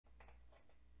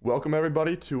Welcome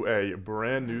everybody to a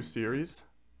brand new series.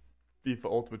 FIFA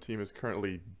Ultimate Team is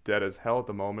currently dead as hell at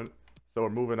the moment, so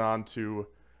we're moving on to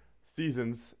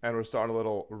seasons, and we're starting a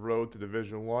little road to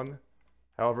Division 1.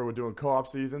 However, we're doing co-op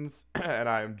seasons, and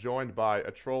I am joined by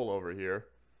a troll over here.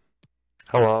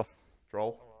 Hello.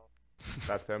 Troll.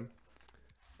 That's him.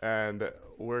 And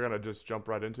we're gonna just jump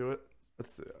right into it.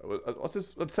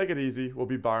 Let's take it easy. We'll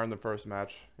be Bayern the first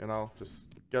match, you know, just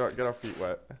get our feet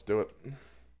wet. Do it.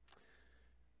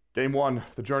 Game 1,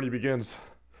 the journey begins.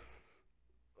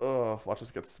 Ugh, watch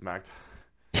us get smacked.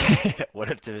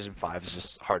 What if Division 5 is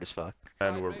just hard as fuck?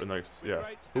 And we're next, yeah.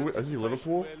 Who is he?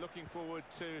 Liverpool?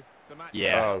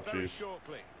 Yeah. Oh jeez.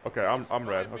 Okay, I'm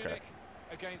red. Okay.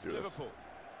 Do this.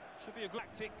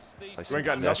 You ain't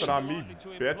got nothing on me,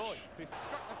 bitch.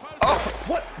 Oh,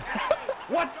 what?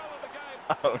 What?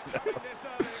 Oh no.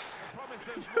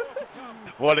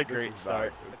 What a great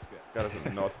start. Guy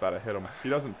doesn't know it's about to hit him. He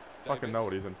doesn't fucking know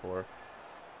what he's in for.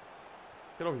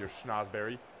 Get over here,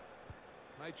 Schnozberry.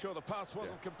 Made sure the pass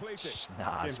wasn't completed.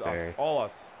 Schnozberry. All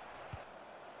us.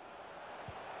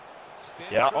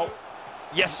 Yeah. Oh.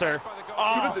 Yes, sir.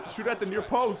 Oh. Shoot at the near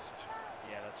post.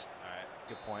 Yeah, that's alright.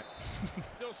 Good point.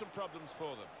 Still some problems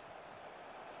for them.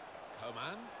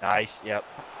 Coman. Nice. Yep.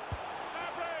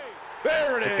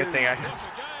 There it is. It's a good thing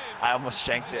I almost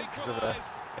shanked it because of the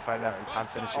if I didn't have any time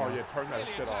finishing. Oh yeah, turn that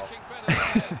shit off.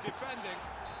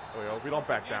 We don't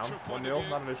back down. 1-0,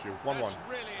 not an issue. 1-1.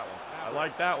 I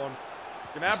like that one.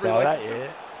 Saw that,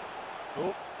 yeah.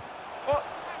 Oh. Oh.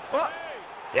 Oh.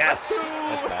 Yes.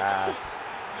 Nice pass.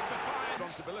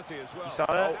 You saw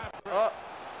that?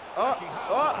 Oh.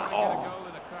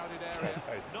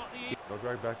 Hey. No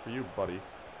drag back for you, buddy.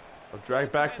 No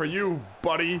drag back for you,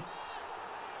 buddy.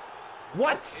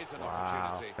 What?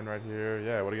 Wow. And right here,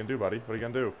 yeah. What are you gonna do, buddy? What are you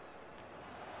gonna do?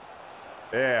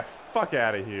 Yeah, fuck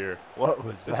out of here. What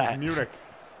was that? This is Munich.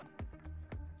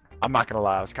 I'm not gonna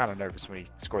lie, I was kind of nervous when he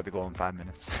scored the goal in 5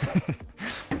 minutes.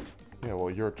 Yeah, well,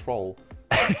 you're a troll.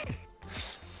 Yeah,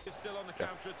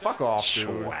 fuck off,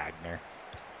 dude. Wagner.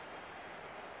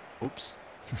 Oops.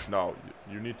 No,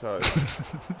 you need to.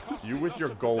 You with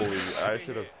your goalie. I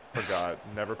should have forgot.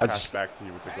 Never pass back to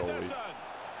you with the goalie.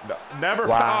 No, never.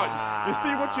 Wow. You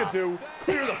see what you do?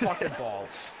 Clear the fucking ball.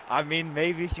 I mean,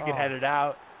 maybe if you can head it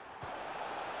out.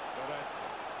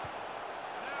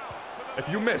 If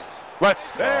you miss,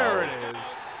 let's go. There it is.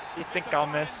 You think I'll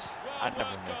miss? I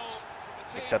never miss,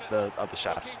 except the other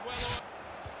shots.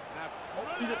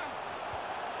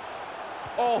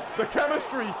 Oh, the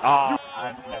chemistry. Oh,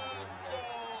 I never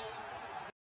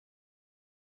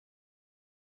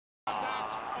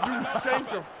missed. You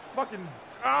shanked your fucking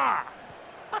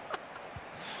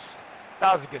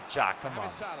That was a good shot. Come on.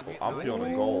 I'm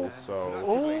feeling a goal, so.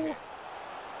 Ooh.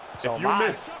 So if you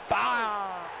miss,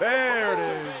 there it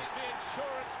is.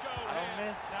 I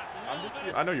don't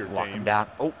miss. I know your Lock games. him down.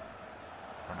 Oh, or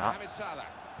not.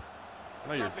 I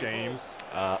know your games.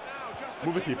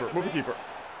 Move the keeper. Move the keeper.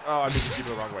 Oh, I moved the keeper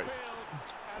the wrong way.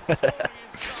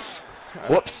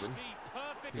 Whoops.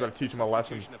 He's got to teach him a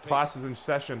lesson. Classes in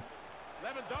session.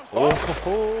 Oh.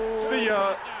 See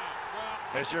ya.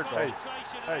 There's your goal. Hey.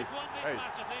 Hey. Hey.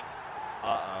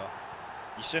 Uh-oh.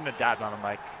 You shouldn't have dabbed on him,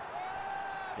 Mike.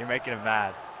 You're making him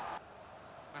mad.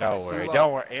 Don't worry.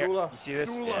 Don't worry. Here, you see this?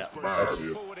 Yeah.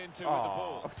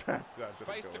 Oh.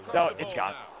 No, it's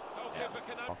gone.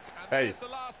 Yeah. Hey.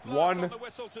 1-0.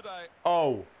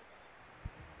 How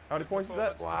many points is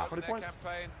that? Wow. How many points?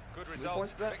 3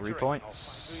 points is that? 3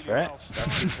 points. Right?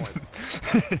 That's 3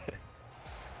 points.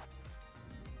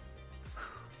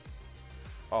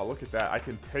 Oh, look at that. I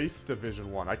can taste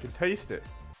Division 1. I can taste it.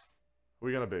 Who are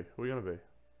we gonna be? Who are we gonna be?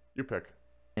 You pick.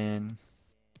 And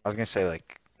I was gonna say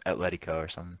like Atletico or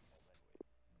something.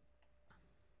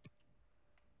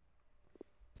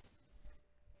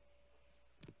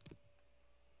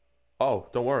 Oh,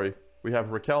 don't worry. We have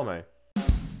Riquelme.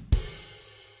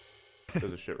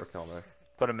 There's a shit Riquelme.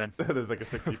 Put him in. There's like a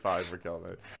 65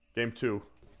 Riquelme. Game 2.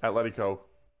 Atletico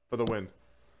for the win.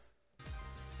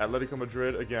 Atletico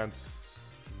Madrid against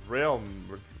Real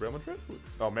Madrid?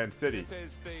 Oh, Man City.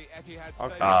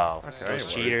 Okay. Oh, okay. those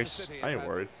cheaters. I ain't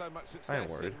worried. I ain't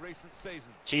worried.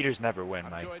 Cheaters never win,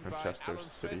 Mike. Manchester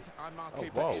City. Oh,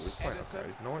 whoa, he's playing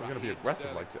okay. No one's gonna be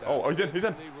aggressive like that. Oh, he's in. He's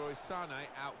in.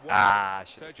 Ah,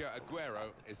 shit.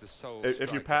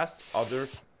 If you pass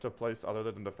others to place other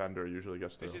than defender, usually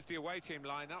gets through. This is the away team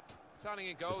lineup. Standing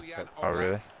in goal, Jan. Oh,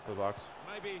 really? The box.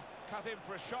 Maybe cut in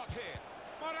for a shot here.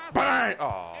 Bang!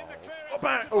 Oh,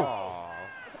 bang! Oh,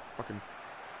 fucking.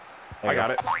 I got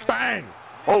it. Bang!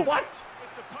 Oh, what?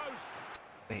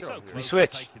 Can we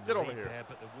switch? Get over here.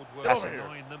 That's it.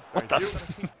 What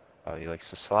the? Oh, he likes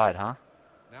to slide, huh?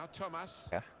 Now Thomas.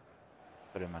 Yeah.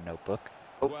 Put it in my notebook.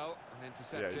 Well, and Yeah,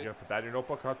 intercepted. you gonna put that in your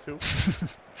notebook, huh, too?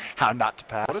 How not to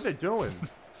pass. What are they doing?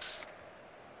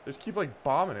 They just keep like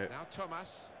bombing it. Now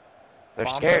Thomas. They're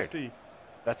Bomb scared. FC.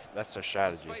 That's their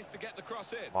strategy. Space to get the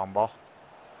cross in. Bomb ball.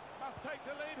 Must take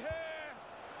the lead here.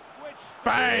 Which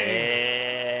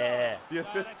Yeah. The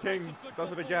assist king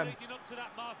does it again.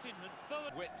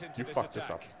 width into You this fucked this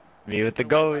attack. up. Me with the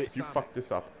goalie. If you fuck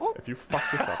this up. If you fuck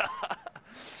this up.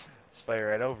 Just play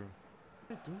right over him.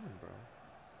 What are they doing, bro?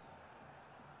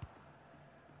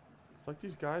 It's like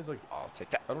these guys, like, I'll take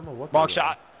that. I don't know what. Long they're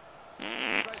shot.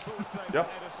 Straightforward save from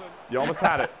Yep. Ederson. You almost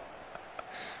had it.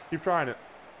 Keep trying it.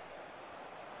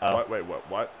 Oh. What? Wait,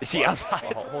 what? Is he What?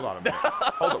 outside? Oh, hold on a minute.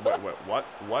 Hold on. Wait, what?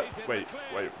 What? Wait,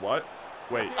 what?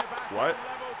 Wait, City are back what? on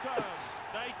level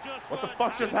terms. What the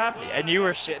fuck just happened? And you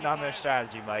were shitting on their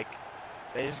strategy, Mike.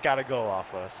 They just got a goal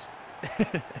off us.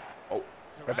 Oh,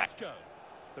 We're back. Carrasco.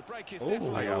 The break is Ooh,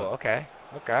 definitely on. okay.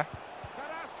 Carrasco.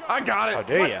 I got it. Oh,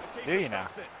 do you? Keeper Do you now?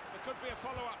 stops it. There could be a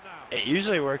follow-up now. It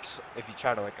usually works if you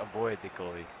try to like avoid the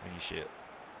goalie when you shoot.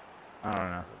 I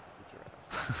don't know.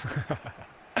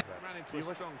 Ran into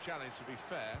a strong challenge, to be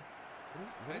fair.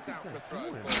 And it's out for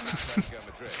throw for Atletico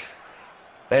Madrid.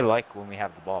 They like when we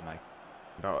have the ball, Mike.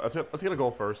 No, let's get a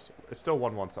goal first. It's still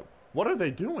 1-1 something. What are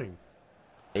they doing?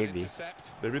 Maybe.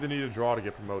 Intercept. Maybe they need a draw to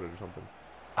get promoted or something.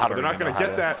 I don't They're not even gonna know how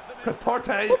get to- that because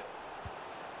Partey.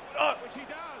 Which he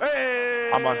does.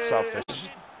 Hey! I'm unselfish.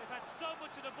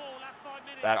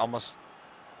 That almost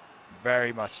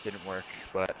very much didn't work,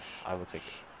 but I will take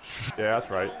it. Yeah, that's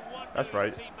right. That's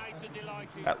right.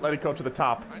 Atletico to the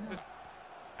top.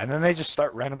 And then they just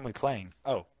start randomly playing.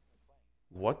 Oh.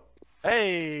 What?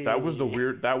 Hey! That was the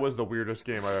weirdest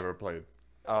game I've ever played.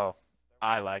 Oh.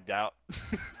 I lagged out.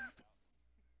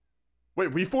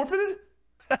 Wait, we forfeited?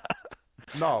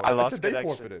 No, I it lost said they connection.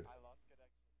 forfeited.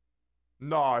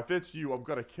 No, if it's you, I'm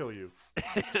gonna kill you.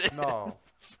 No.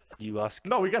 You lost.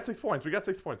 No, we got 6 points. We got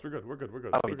 6 points. We're good. We're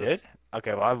good. Oh, We're we good. did?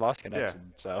 Okay, well, I lost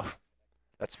connection, so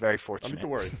that's very Don't fortunate. need to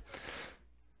worry.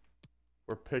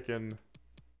 We're picking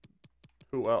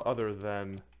who other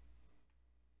than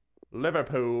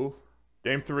Liverpool.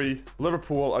 Game 3,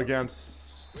 Liverpool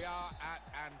against We are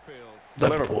at Anfield.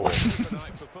 Liverpool. Super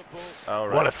night for football. All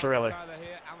right. What a thriller. Tyler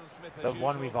here, Alan Smith as The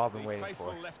one usual. we've all been The waiting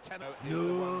faithful for. lieutenant is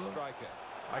the one striker.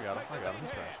 I got him.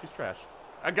 He's trash.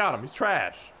 I got him. He's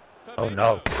trash. Oh,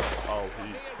 no. Oh,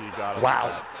 he got him.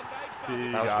 Wow. He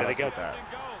That was got pretty us good. with that.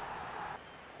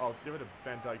 Oh, give it to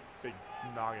Van Dijk's big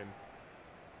noggin.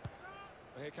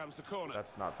 Here comes the corner.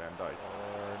 That's not Van Dijk.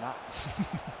 Or not.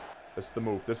 This is the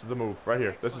move. This is the move right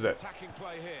here. This is it. Attacking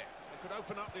play here. It could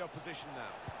open up the opposition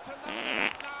now.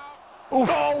 Oh,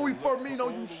 no, Firmino,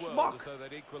 you schmuck.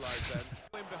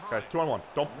 Okay, 2-on-1.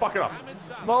 Don't fuck it up.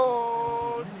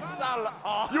 Mo Salah.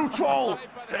 Oh. You troll.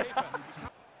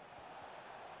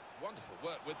 Wonderful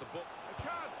work with the ball. A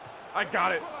chance. I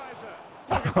got it.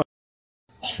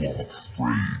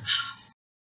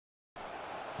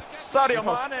 Sadio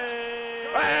Mane.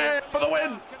 Hey, for the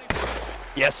win.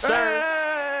 Yes, sir.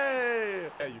 Hey.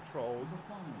 Hey, you trolls.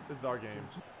 This is our game.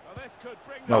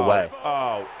 No way.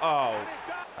 Oh. All right,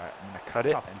 I'm gonna cut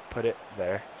it and put it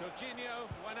there.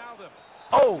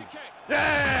 Oh.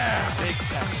 Yeah. Big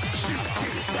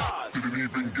Didn't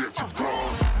even get to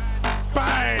cross.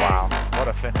 Bang. Wow. What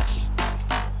a finish.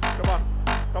 Come on.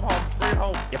 Come home. Bring it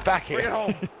home. Get back here. Bring it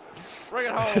home. Bring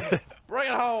it home. Bring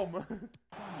it home.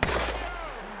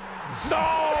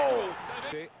 No.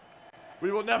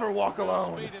 We will never walk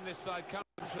alone. Speed in this side comes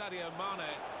from Sadio Mane.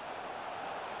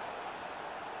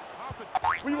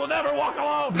 We will never walk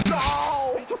alone.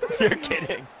 No. You're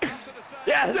kidding.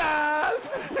 Yes. Yes.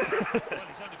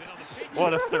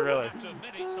 What a thriller.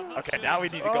 Okay, now we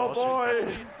need to go. Oh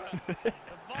boy.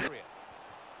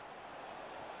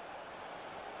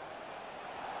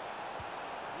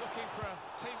 Looking for a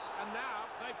team, and now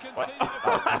they've conceded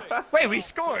a penalty. Wait, we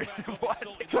scored. What?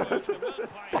 I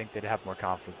I think they'd have more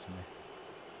confidence in me.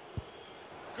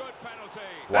 Good penalty.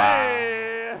 Wow.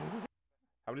 Hey.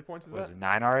 How many points is Was that? it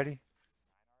 9 already?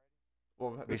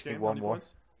 Well, We this just need game, how one many more.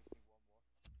 points?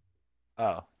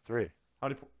 Oh, 3. How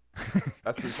many?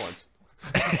 That's 3 points.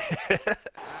 And it's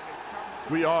come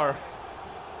to We are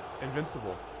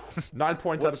invincible. 9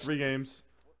 points out of Whoops. 3 games.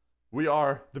 We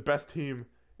are the best team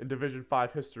in Division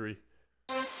 5 history.